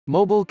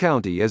Mobile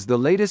County is the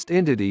latest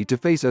entity to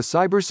face a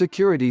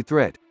cybersecurity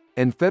threat,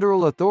 and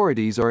federal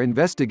authorities are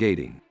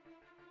investigating.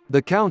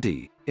 The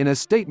county, in a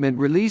statement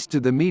released to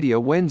the media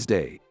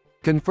Wednesday,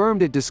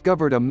 confirmed it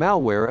discovered a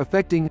malware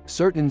affecting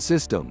certain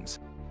systems.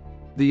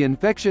 The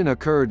infection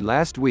occurred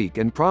last week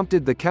and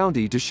prompted the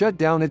county to shut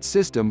down its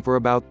system for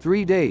about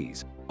 3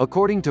 days,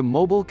 according to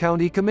Mobile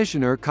County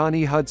Commissioner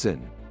Connie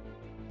Hudson.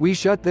 "We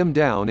shut them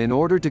down in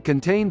order to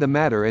contain the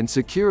matter and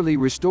securely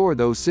restore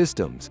those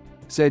systems,"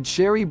 said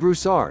Sherry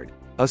Broussard,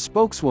 a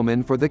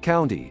spokeswoman for the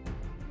county.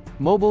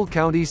 "Mobile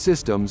County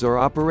systems are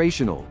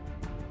operational.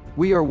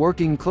 We are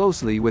working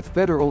closely with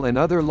federal and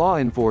other law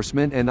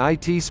enforcement and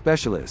IT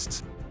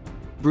specialists."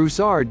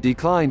 Broussard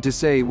declined to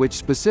say which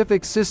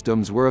specific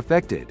systems were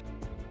affected.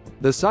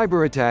 The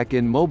cyberattack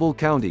in Mobile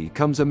County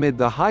comes amid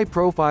the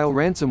high-profile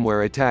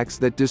ransomware attacks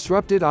that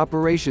disrupted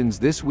operations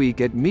this week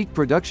at meat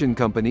production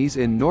companies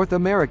in North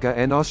America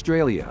and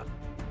Australia.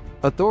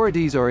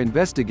 Authorities are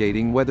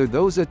investigating whether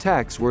those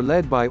attacks were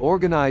led by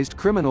organized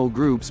criminal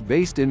groups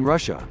based in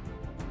Russia.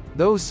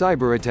 Those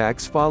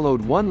cyberattacks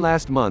followed one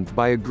last month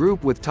by a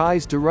group with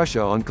ties to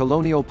Russia on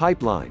Colonial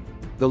Pipeline,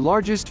 the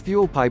largest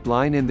fuel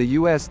pipeline in the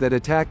U.S. that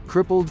attacked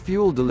crippled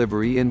fuel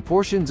delivery in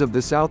portions of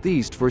the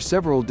Southeast for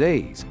several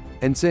days,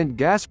 and sent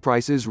gas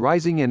prices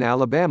rising in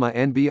Alabama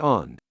and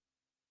beyond.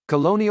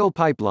 Colonial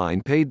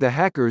Pipeline paid the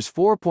hackers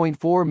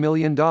 $4.4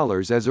 million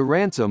as a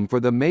ransom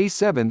for the May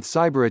 7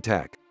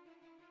 cyberattack.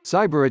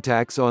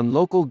 Cyberattacks on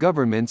local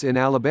governments in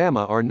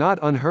Alabama are not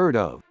unheard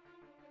of.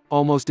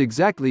 Almost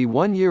exactly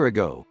 1 year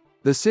ago,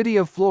 the city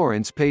of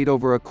Florence paid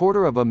over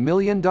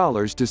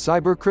 $250,000 to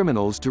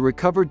cybercriminals to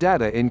recover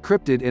data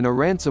encrypted in a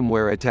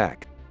ransomware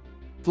attack.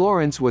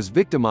 Florence was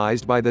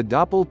victimized by the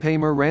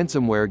Doppelpaymer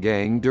ransomware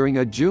gang during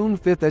a June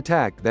 5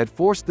 attack that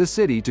forced the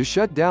city to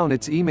shut down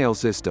its email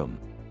system.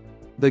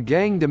 The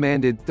gang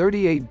demanded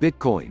 38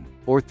 Bitcoin,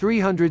 or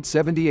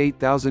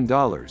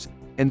 $378,000,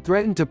 and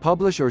threatened to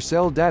publish or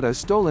sell data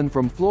stolen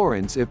from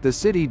Florence if the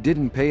city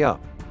didn't pay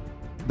up.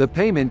 The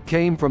payment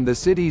came from the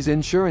city's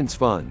insurance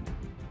fund.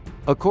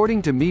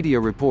 According to media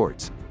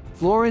reports,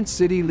 Florence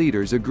city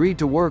leaders agreed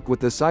to work with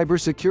the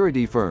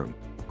cybersecurity firm,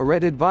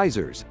 Arete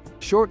Advisors,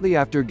 shortly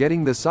after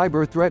getting the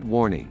cyber threat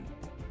warning.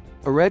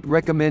 Arete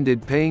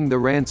recommended paying the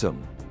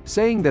ransom,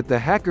 saying that the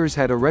hackers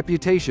had a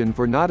reputation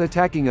for not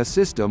attacking a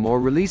system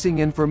or releasing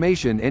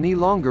information any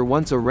longer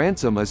once a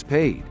ransom is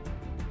paid.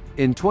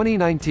 In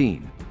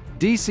 2019,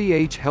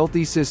 DCH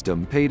Healthy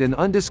System paid an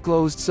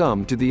undisclosed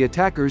sum to the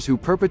attackers who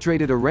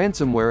perpetrated a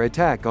ransomware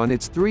attack on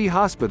its 3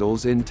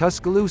 hospitals in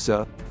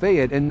Tuscaloosa,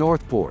 Fayette and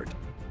Northport.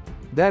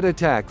 That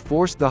attack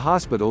forced the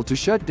hospital to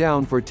shut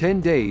down for 10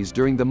 days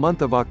during the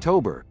month of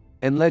October,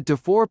 and led to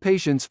 4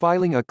 patients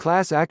filing a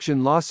class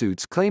action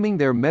lawsuits claiming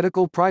their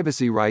medical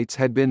privacy rights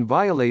had been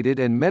violated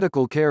and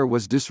medical care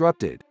was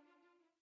disrupted.